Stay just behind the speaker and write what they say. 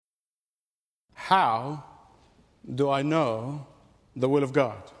How do I know the will of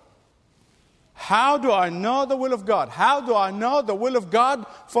God? How do I know the will of God? How do I know the will of God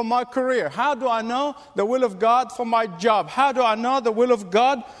for my career? How do I know the will of God for my job? How do I know the will of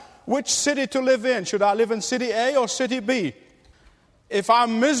God which city to live in? Should I live in city A or city B? If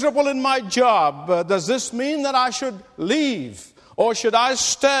I'm miserable in my job, does this mean that I should leave or should I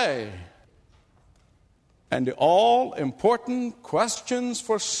stay? And the all-important questions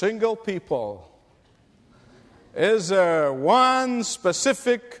for single people. Is there one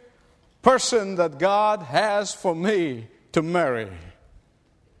specific person that God has for me to marry?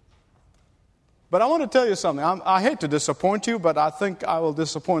 But I want to tell you something. I hate to disappoint you, but I think I will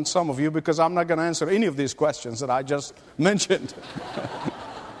disappoint some of you because I'm not going to answer any of these questions that I just mentioned.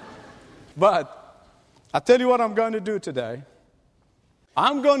 But I'll tell you what I'm going to do today.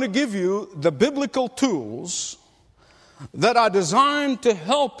 I'm going to give you the biblical tools that are designed to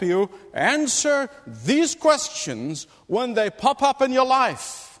help you answer these questions when they pop up in your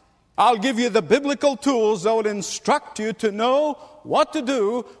life. I'll give you the biblical tools that will instruct you to know what to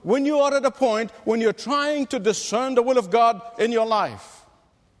do when you are at a point when you're trying to discern the will of God in your life.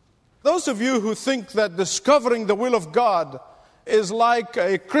 Those of you who think that discovering the will of God is like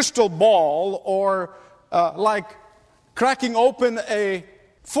a crystal ball or like cracking open a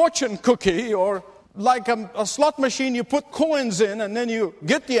fortune cookie or like a slot machine you put coins in and then you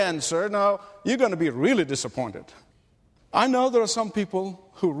get the answer, now you're going to be really disappointed. I know there are some people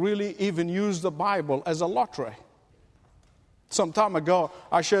who really even use the Bible as a lottery. Some time ago,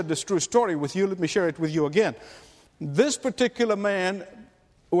 I shared this true story with you. Let me share it with you again. This particular man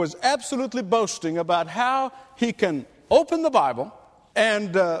was absolutely boasting about how he can open the Bible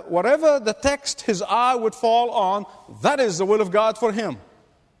and whatever the text his eye would fall on, that is the will of God for him.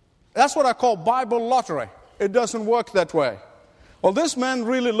 That's what I call Bible lottery. It doesn't work that way. Well, this man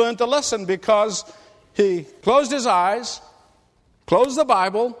really learned a lesson because he closed his eyes, closed the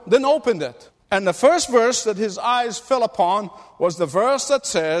Bible, then opened it. And the first verse that his eyes fell upon was the verse that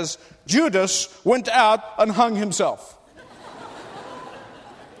says, Judas went out and hung himself.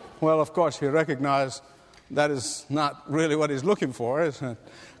 Well, of course, he recognized that is not really what he's looking for. It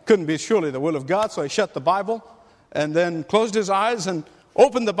couldn't be surely the will of God, so he shut the Bible and then closed his eyes and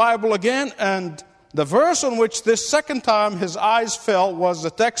opened the Bible again, and the verse on which this second time his eyes fell was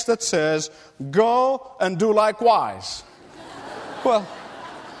the text that says, go and do likewise. Well,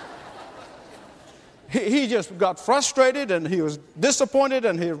 he just got frustrated and he was disappointed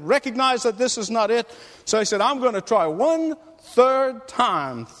and he recognized that this is not it. So he said, I'm going to try one third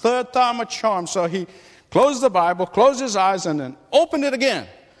time a charm. So he closed the Bible, closed his eyes, and then opened it again.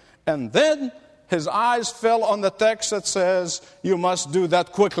 And then his eyes fell on the text that says, you must do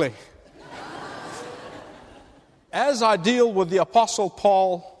that quickly. As I deal with the Apostle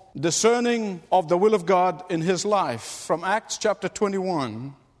Paul discerning of the will of God in his life, from Acts chapter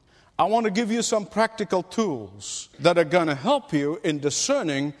 21, I want to give you some practical tools that are going to help you in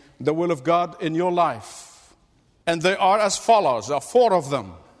discerning the will of God in your life. And they are as follows. There are 4 of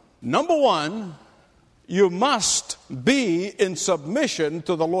them. Number 1, you must be in submission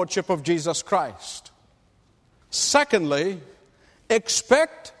to the Lordship of Jesus Christ. Secondly,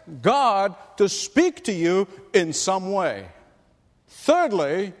 expect God to speak to you in some way.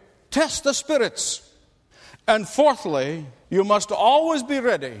 Thirdly, test the spirits. And fourthly, you must always be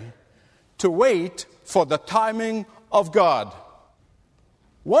ready to wait for the timing of God.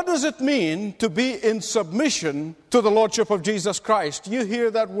 What does it mean to be in submission to the Lordship of Jesus Christ? You hear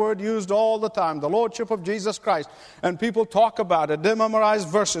that word used all the time, the Lordship of Jesus Christ. And people talk about it. They memorize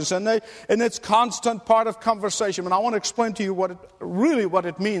verses, and it's constant part of conversation. And I want to explain to you what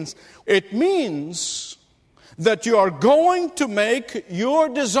it means. It means that you are going to make your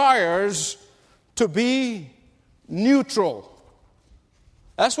desires to be neutral.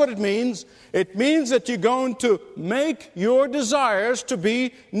 That's what it means. It means that you're going to make your desires to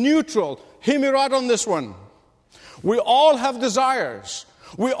be neutral. Hear me right on this one. We all have desires.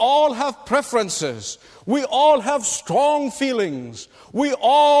 We all have preferences. We all have strong feelings. We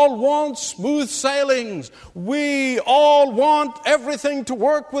all want smooth sailings. We all want everything to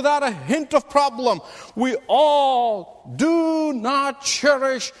work without a hint of problem. We all do not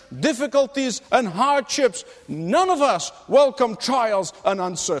cherish difficulties and hardships. None of us welcome trials and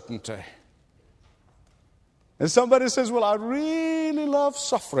uncertainty. And somebody says, well, I really love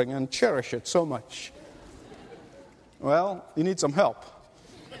suffering and cherish it so much. Well, you need some help.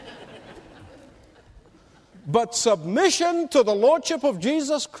 But submission to the Lordship of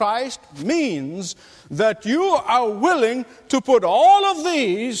Jesus Christ means that you are willing to put all of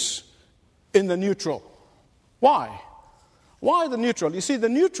these in the neutral. Why? Why the neutral? You see, the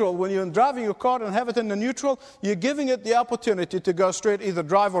neutral, when you're driving your car and have it in the neutral, you're giving it the opportunity to go straight, either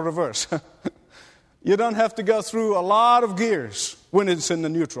drive or reverse. You don't have to go through a lot of gears when it's in the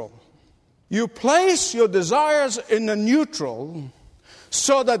neutral. You place your desires in the neutral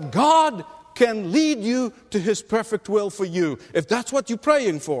so that God can lead you to His perfect will for you, if that's what you're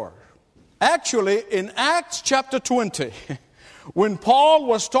praying for. Actually, in Acts chapter 20, when Paul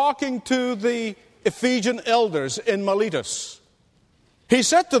was talking to the Ephesian elders in Miletus, he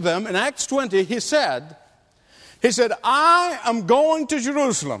said to them in Acts 20, he said, I am going to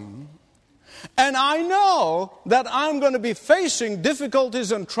Jerusalem, and I know that I'm going to be facing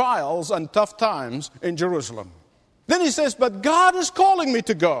difficulties and trials and tough times in Jerusalem. Then he says, but God is calling me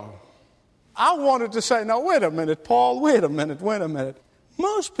to go. I wanted to say, now wait a minute, Paul, wait a minute.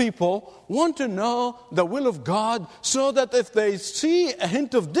 Most people want to know the will of God so that if they see a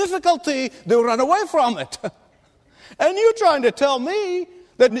hint of difficulty, they'll run away from it. And you're trying to tell me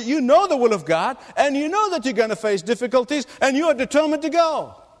that you know the will of God, and you know that you're going to face difficulties, and you are determined to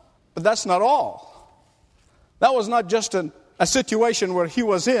go. But that's not all. That was not just a situation where he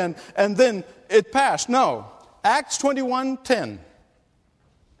was in, and then it passed. No. Acts 21:10.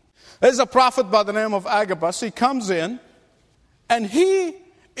 There's a prophet by the name of Agabus. He comes in, and he,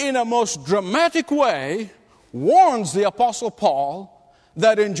 in a most dramatic way, warns the Apostle Paul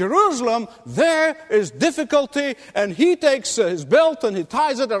that in Jerusalem there is difficulty, and he takes his belt and he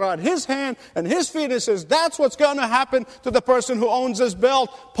ties it around his hand and his feet and says, that's what's going to happen to the person who owns this belt.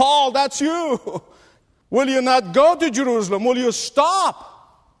 Paul, that's you. Will you not go to Jerusalem? Will you stop?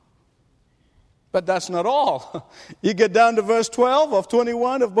 But that's not all. You get down to verse 12 of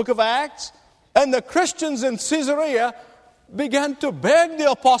 21 of book of Acts, and the Christians in Caesarea began to beg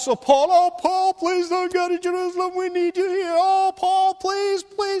the Apostle Paul, oh, Paul, please don't go to Jerusalem. We need you here. Oh, Paul, please,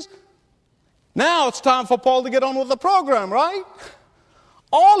 please. Now it's time for Paul to get on with the program, right?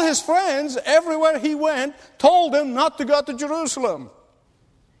 All his friends, everywhere he went, told him not to go to Jerusalem.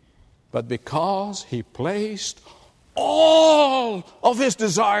 But because he placed all of his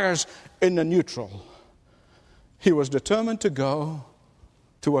desires in the neutral, he was determined to go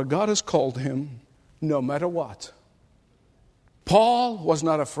to where God has called him, no matter what. Paul was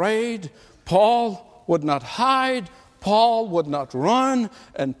not afraid. Paul would not hide. Paul would not run.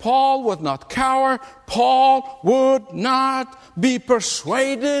 And Paul would not cower. Paul would not be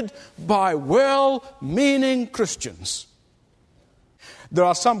persuaded by well-meaning Christians. There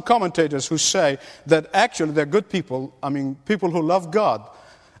are some commentators who say that actually they're good people, people who love God.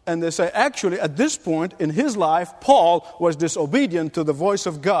 And they say, actually, at this point in his life, Paul was disobedient to the voice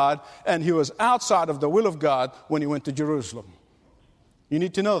of God, and he was outside of the will of God when he went to Jerusalem. You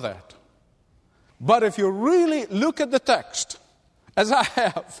need to know that. But if you really look at the text, as I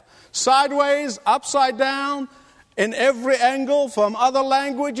have, sideways, upside down, in every angle from other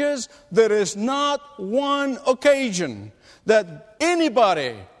languages, there is not one occasion that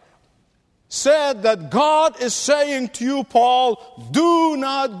anybody said that God is saying to you, Paul, do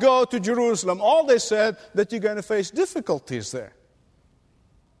not go to Jerusalem. All they said that you're going to face difficulties there.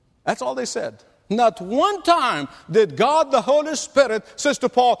 That's all they said. Not one time did God, the Holy Spirit, says to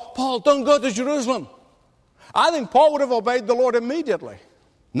Paul, Paul, don't go to Jerusalem. I think Paul would have obeyed the Lord immediately.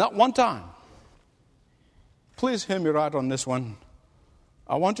 Not one time. Please hear me right on this one.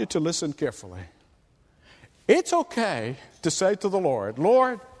 I want you to listen carefully. It's okay to say to the Lord,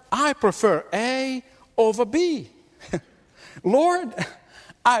 Lord, I prefer A over B. Lord,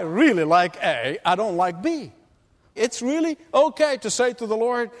 I really like A. I don't like B. It's really okay to say to the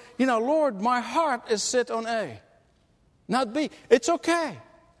Lord, Lord, my heart is set on A, not B. It's okay.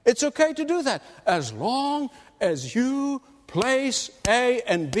 It's okay to do that as long as you place A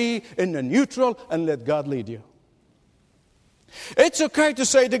and B in the neutral and let God lead you. It's okay to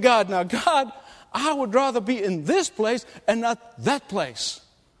say to God, now, God, I would rather be in this place and not that place.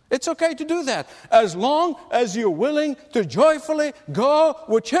 It's okay to do that as long as you're willing to joyfully go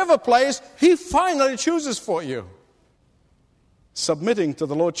whichever place He finally chooses for you. Submitting to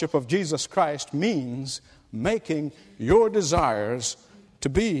the Lordship of Jesus Christ means making your desires to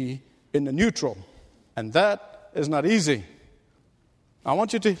be in the neutral. And that is not easy. I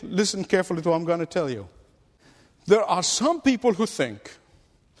want you to listen carefully to what I'm going to tell you. There are some people who think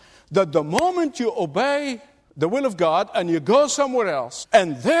that the moment you obey the will of God and you go somewhere else,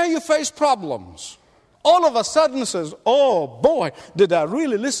 and there you face problems, all of a sudden says, oh boy, did I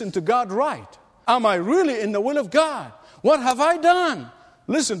really listen to God right? Am I really in the will of God? What have I done?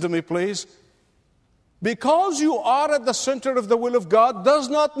 Listen to me, please. Because you are at the center of the will of God does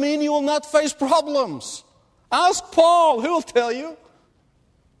not mean you will not face problems. Ask Paul, he'll tell you.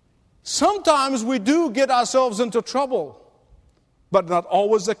 Sometimes we do get ourselves into trouble. but not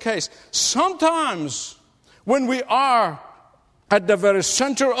always the case. Sometimes when we are at the very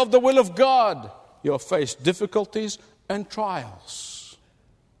center of the will of God, you'll face difficulties and trials.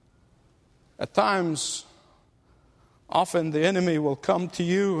 At times, often the enemy will come to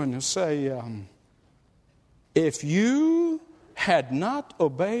you and say, if you had not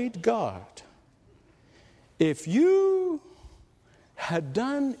obeyed God, if you had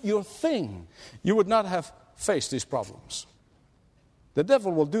done your thing, you would not have faced these problems. The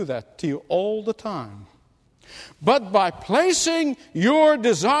devil will do that to you all the time. But by placing your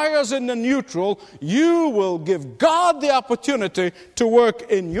desires in the neutral, you will give God the opportunity to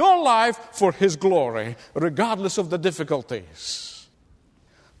work in your life for His glory, regardless of the difficulties.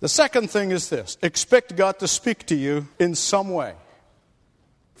 The second thing is this: expect God to speak to you in some way.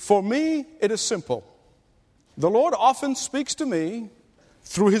 For me, it is simple. The Lord often speaks to me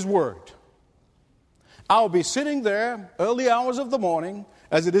through His Word. I'll be sitting there early hours of the morning,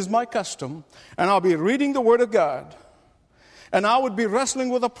 as it is my custom, and I'll be reading the Word of God. And I would be wrestling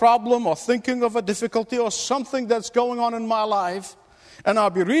with a problem or thinking of a difficulty or something that's going on in my life. And I'll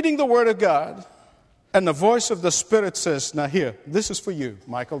be reading the Word of God. And the voice of the Spirit says, now here, this is for you,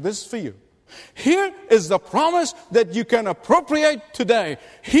 Michael, this is for you. Here is the promise that you can appropriate today.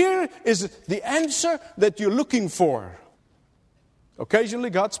 Here is the answer that you're looking for. Occasionally,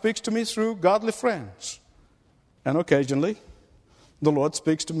 God speaks to me through godly friends. And occasionally, the Lord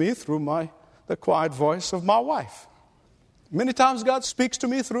speaks to me through the quiet voice of my wife. Many times God speaks to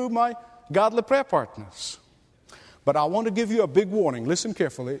me through my godly prayer partners. But I want to give you a big warning. Listen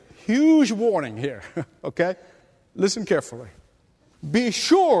carefully. Huge warning here. Okay? Listen carefully. Be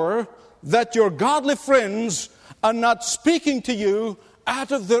sure that your godly friends are not speaking to you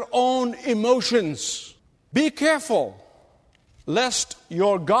out of their own emotions. Be careful lest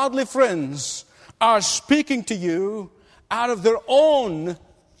your godly friends are speaking to you out of their own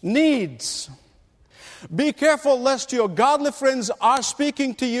needs. Be careful lest your godly friends are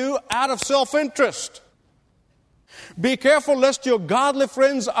speaking to you out of self-interest. Be careful lest your godly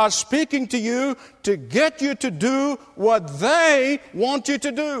friends are speaking to you to get you to do what they want you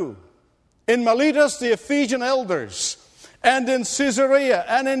to do. In Miletus, the Ephesian elders, and in Caesarea,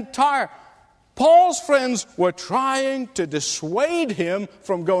 and in Tyre, Paul's friends were trying to dissuade him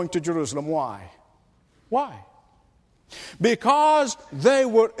from going to Jerusalem. Why? Why? Because they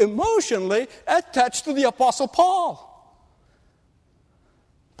were emotionally attached to the Apostle Paul.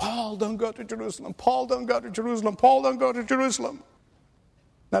 Paul, don't go to Jerusalem. Paul, don't go to Jerusalem. Paul, don't go to Jerusalem.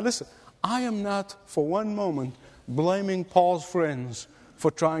 Now listen, I am not for one moment blaming Paul's friends for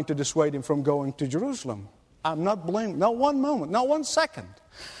trying to dissuade him from going to Jerusalem. I'm not blaming, not one moment, not 1 second.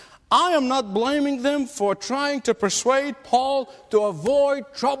 I am not blaming them for trying to persuade Paul to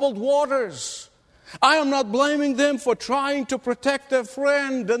avoid troubled waters. I am not blaming them for trying to protect their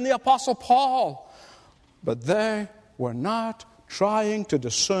friend and the Apostle Paul. But they were not trying to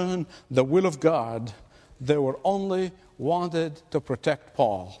discern the will of God. They were only wanted to protect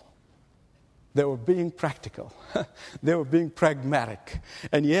Paul. They were being practical. They were being pragmatic.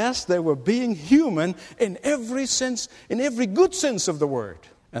 And yes, they were being human in every sense, in every good sense of the word.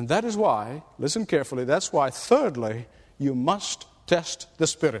 And that is why, listen carefully, that's why, thirdly, you must test the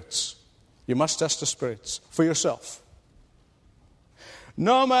spirits. You must test the spirits for yourself.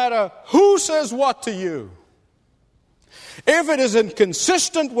 No matter who says what to you, if it is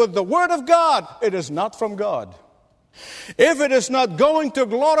inconsistent with the Word of God, it is not from God. If it is not going to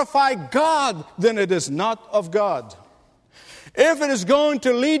glorify God, then it is not of God. If it is going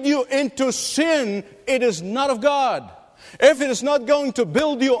to lead you into sin, it is not of God. If it is not going to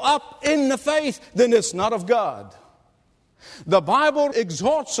build you up in the faith, then it's not of God. The Bible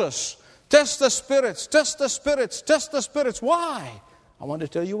exhorts us, test the spirits, test the spirits, test the spirits. Why? I want to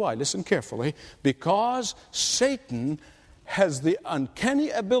tell you why. Listen carefully. Because Satan has the uncanny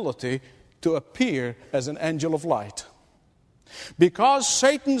ability to appear as an angel of light. Because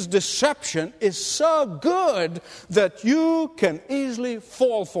Satan's deception is so good that you can easily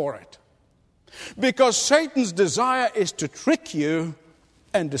fall for it. Because Satan's desire is to trick you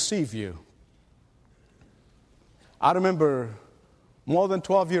and deceive you. I remember more than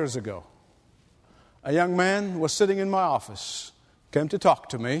 12 years ago, a young man was sitting in my office, came to talk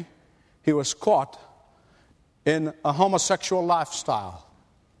to me. He was caught in a homosexual lifestyle.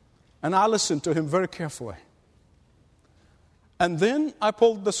 And I listened to him very carefully. And then I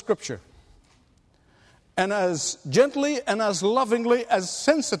pulled the scripture. And as gently and as lovingly, as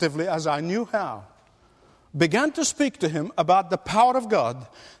sensitively as I knew how, began to speak to him about the power of God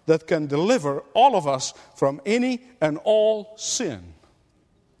that can deliver all of us from any and all sin.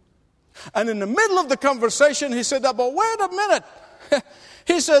 And in the middle of the conversation, he said, but wait a minute.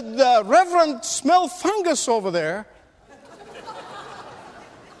 He said, the Reverend Smell Fungus over there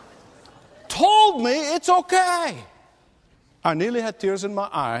told me it's okay. I nearly had tears in my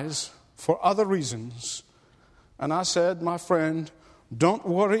eyes for other reasons. And I said, my friend, don't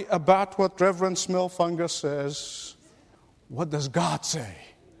worry about what Reverend Smell Fungus says. What does God say?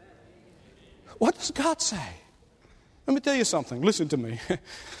 What does God say? Let me tell you something. Listen to me.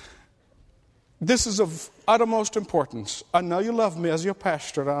 This is of uttermost importance. I know you love me as your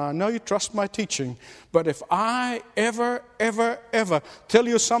pastor. I know you trust my teaching. But if I ever tell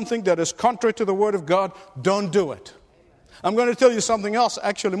you something that is contrary to the Word of God, don't do it. I'm going to tell you something else,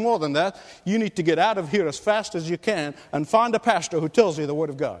 actually more than that. You need to get out of here as fast as you can and find a pastor who tells you the Word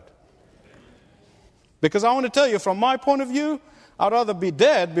of God. Because I want to tell you, from my point of view, I'd rather be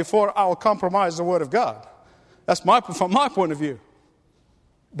dead before I'll compromise the Word of God. That's from my point of view.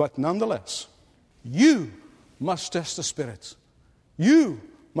 But nonetheless, you must test the spirits. You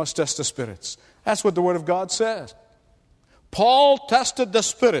must test the spirits. That's what the Word of God says. Paul tested the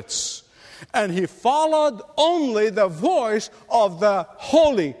spirits, and he followed only the voice of the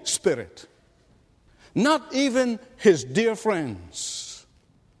Holy Spirit, not even his dear friends.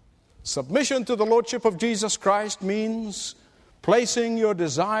 Submission to the Lordship of Jesus Christ means placing your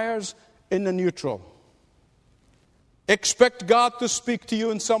desires in the neutral. Expect God to speak to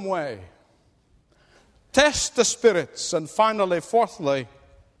you in some way. Test the spirits. And finally, fourthly,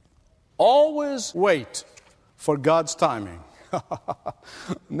 always wait for God's timing.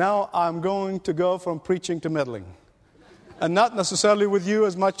 Now I'm going to go from preaching to meddling. And not necessarily with you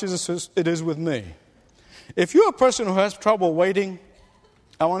as much as it is with me. If you're a person who has trouble waiting,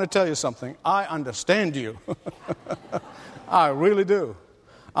 I want to tell you something. I understand you. I really do.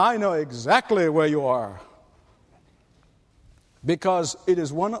 I know exactly where you are. Because it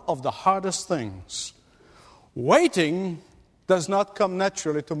is one of the hardest things. Waiting does not come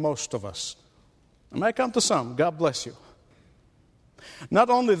naturally to most of us. It may come to some. God bless you. Not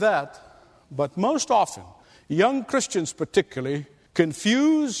only that, but most often, young Christians particularly,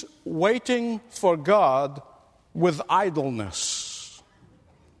 confuse waiting for God with idleness.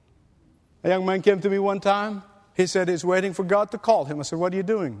 A young man came to me one time. He said he's waiting for God to call him. I said, what are you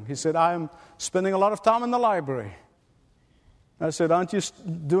doing? He said, I'm spending a lot of time in the library. I said, aren't you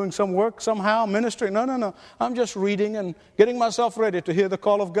doing some work somehow, ministry? No. I'm just reading and getting myself ready to hear the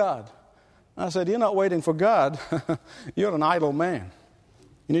call of God. I said, you're not waiting for God. You're an idle man.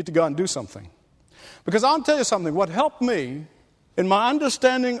 You need to go and do something. Because I'll tell you something. What helped me in my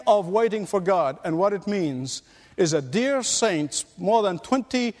understanding of waiting for God and what it means is a dear saint more than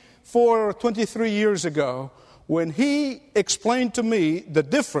 24 or 23 years ago when he explained to me the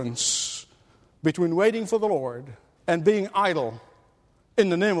difference between waiting for the Lord and being idle in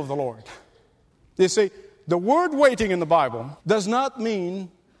the name of the Lord. You see, the word waiting in the Bible does not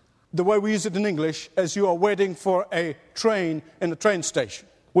mean the way we use it in English as you are waiting for a train in a train station.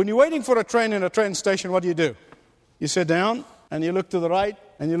 When you're waiting for a train in a train station, what do? You sit down and you look to the right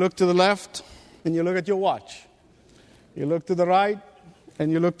and you look to the left and you look at your watch. You look to the right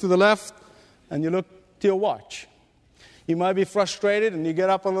and you look to the left and you look to your watch. You might be frustrated and you get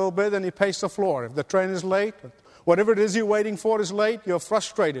up a little bit and you pace the floor. If the train is late, whatever it is you're waiting for is late, you're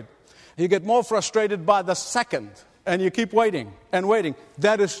frustrated. You get more frustrated by the second, and you keep waiting and waiting.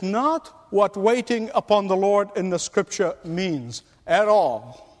 That is not what waiting upon the Lord in the Scripture means at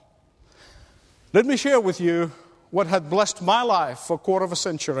all. Let me share with you what had blessed my life for a quarter of a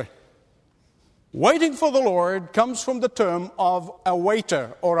century. Waiting for the Lord comes from the term of a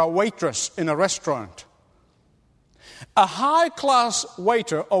waiter or a waitress in a restaurant. A high-class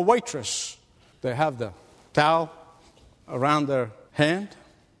waiter or waitress, they have the towel around their hand.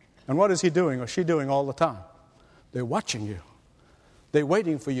 And what is he doing or she doing all the time? They're watching you. They're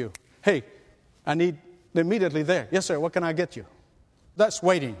waiting for you. Hey, they're immediately there. Yes, sir, what can I get you? That's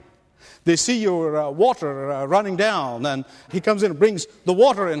waiting. They see your water running down, and he comes in and brings the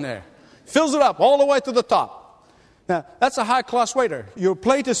water in there. Fills it up all the way to the top. Now, that's a high-class waiter. Your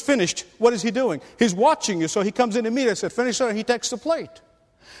plate is finished. What is he doing? He's watching you, so he comes in immediately and says, finish, sir, and he takes the plate.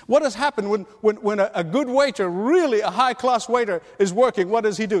 What has happened when a good waiter, really a high-class waiter, is working? What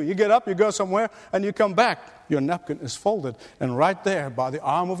does he do? You get up, you go somewhere, and you come back. Your napkin is folded and right there by the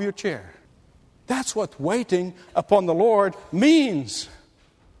arm of your chair. That's what waiting upon the Lord means.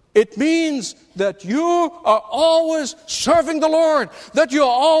 It means that you are always serving the Lord, that you're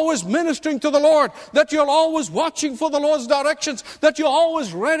always ministering to the Lord, that you're always watching for the Lord's directions, that you're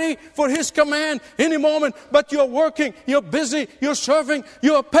always ready for His command any moment, but you're working, you're busy, you're serving,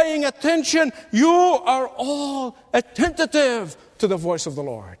 you're paying attention. You are all attentive to the voice of the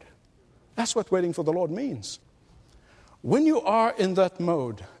Lord. That's what waiting for the Lord means. When you are in that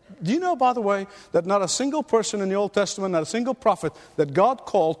mode, do you know, by the way, that not a single person in the Old Testament, not a single prophet that God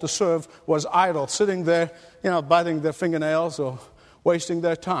called to serve was idle, sitting there, biting their fingernails or wasting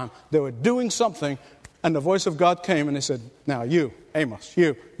their time. They were doing something, and the voice of God came and he said, now you, Amos,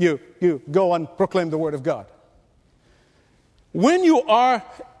 you, go and proclaim the word of God. When you are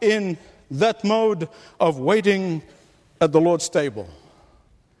in that mode of waiting at the Lord's table,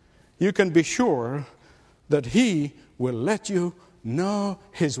 you can be sure that He will let you know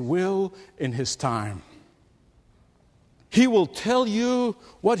His will in His time. He will tell you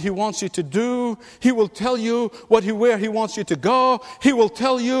what He wants you to do. He will tell you where He wants you to go. He will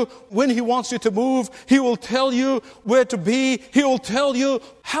tell you when He wants you to move. He will tell you where to be. He will tell you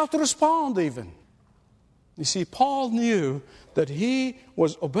how to respond even. You see, Paul knew that he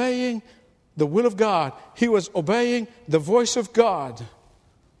was obeying the will of God. He was obeying the voice of God.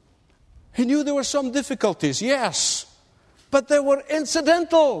 He knew there were some difficulties, yes, but they were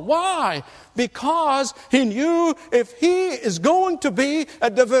incidental. Why? Because he knew if he is going to be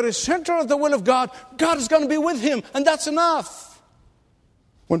at the very center of the will of God, God is going to be with him, and that's enough.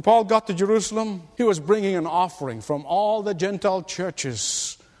 When Paul got to Jerusalem, he was bringing an offering from all the Gentile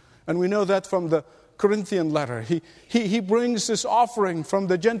churches. And we know that from the Corinthian letter. He brings this offering from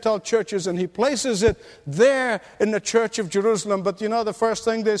the Gentile churches and he places it there in the church of Jerusalem. But you know the first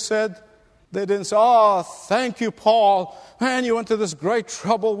thing they said? They didn't say, oh, thank you, Paul. Man, you went to this great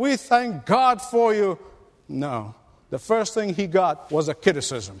trouble. We thank God for you. No. The first thing he got was a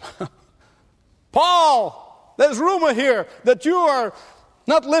criticism. Paul, there's rumor here that you are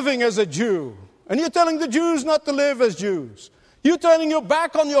not living as a Jew. And you're telling the Jews not to live as Jews. You're turning your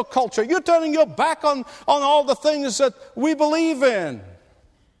back on your culture. You're turning your back on all the things that we believe in.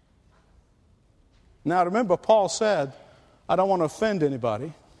 Now remember, Paul said, I don't want to offend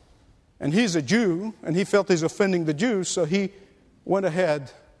anybody. And he's a Jew, and he felt he's offending the Jews, so he went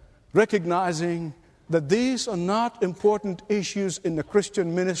ahead recognizing that these are not important issues in the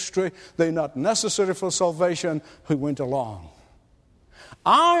Christian ministry. They're not necessary for salvation. He went along.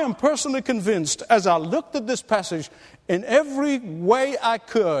 I am personally convinced, as I looked at this passage in every way I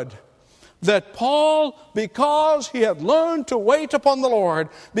could, that Paul, because he had learned to wait upon the Lord,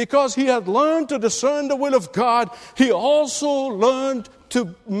 because he had learned to discern the will of God, he also learned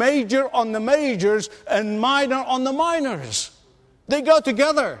to major on the majors and minor on the minors. They go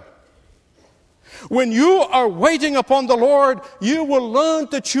together. When you are waiting upon the Lord, you will learn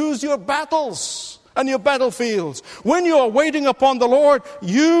to choose your battles and your battlefields. When you are waiting upon the Lord,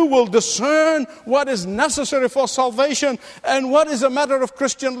 you will discern what is necessary for salvation and what is a matter of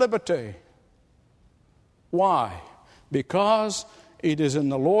Christian liberty. Why? Because it is in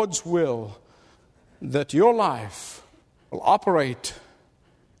the Lord's will that your life will operate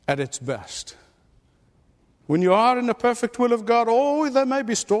at its best. When you are in the perfect will of God, there may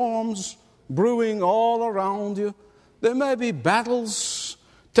be storms brewing all around you. There may be battles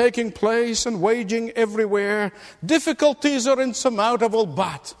taking place and waging everywhere. Difficulties are insurmountable,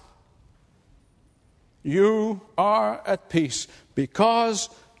 but you are at peace because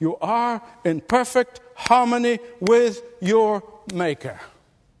you are in perfect harmony with your Maker.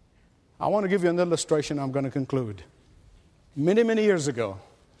 I want to give you an illustration. I'm going to conclude. Many, many years ago,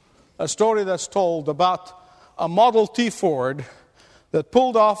 a story that's told about a Model T Ford that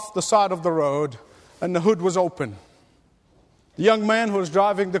pulled off the side of the road and the hood was open. The young man who was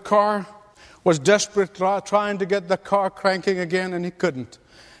driving the car was desperate, trying to get the car cranking again, and he couldn't.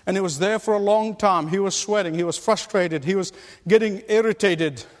 And he was there for a long time. He was sweating. He was frustrated. He was getting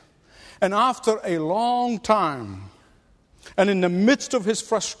irritated. And after a long time, and in the midst of his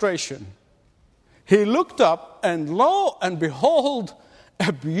frustration, he looked up, and lo and behold,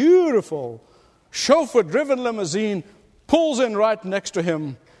 a beautiful chauffeur-driven limousine pulls in right next to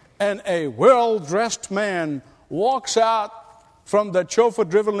him, and a well-dressed man walks out from the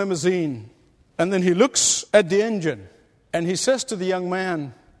chauffeur-driven limousine. And then he looks at the engine, and he says to the young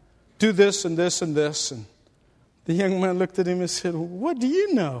man, do this and this and this. And the young man looked at him and said, what do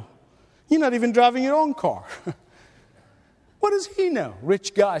you know? You're not even driving your own car. What does he know?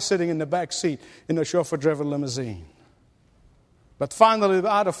 Rich guy sitting in the back seat in a chauffeur-driven limousine. But finally,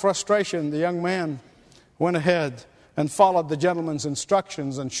 out of frustration, the young man went ahead and followed the gentleman's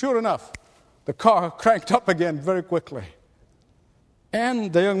instructions. And sure enough, the car cranked up again very quickly.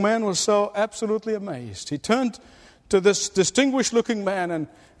 And the young man was so absolutely amazed. He turned to this distinguished-looking man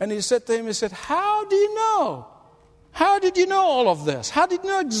and he said to him, how do you know? How did you know all of this? How did you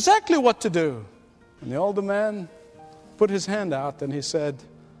know exactly what to do? And the older man put his hand out and he said,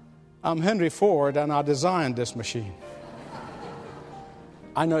 I'm Henry Ford and I designed this machine.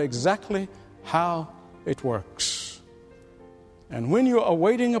 I know exactly how it works. And when you are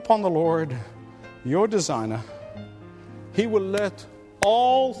waiting upon the Lord, your designer, He will let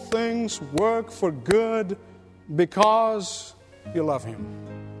all things work for good because you love Him.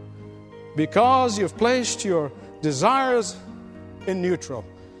 Because you've placed your desires in neutral.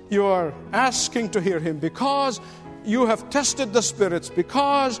 You are asking to hear Him because you have tested the spirits,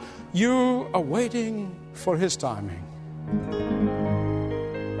 because you are waiting for His timing.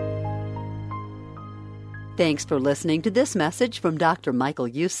 Thanks for listening to this message from Dr. Michael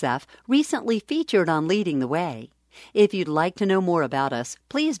Youssef, recently featured on Leading the Way. If you'd like to know more about us,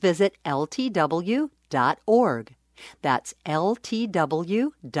 please visit ltw.org. That's ltw.org.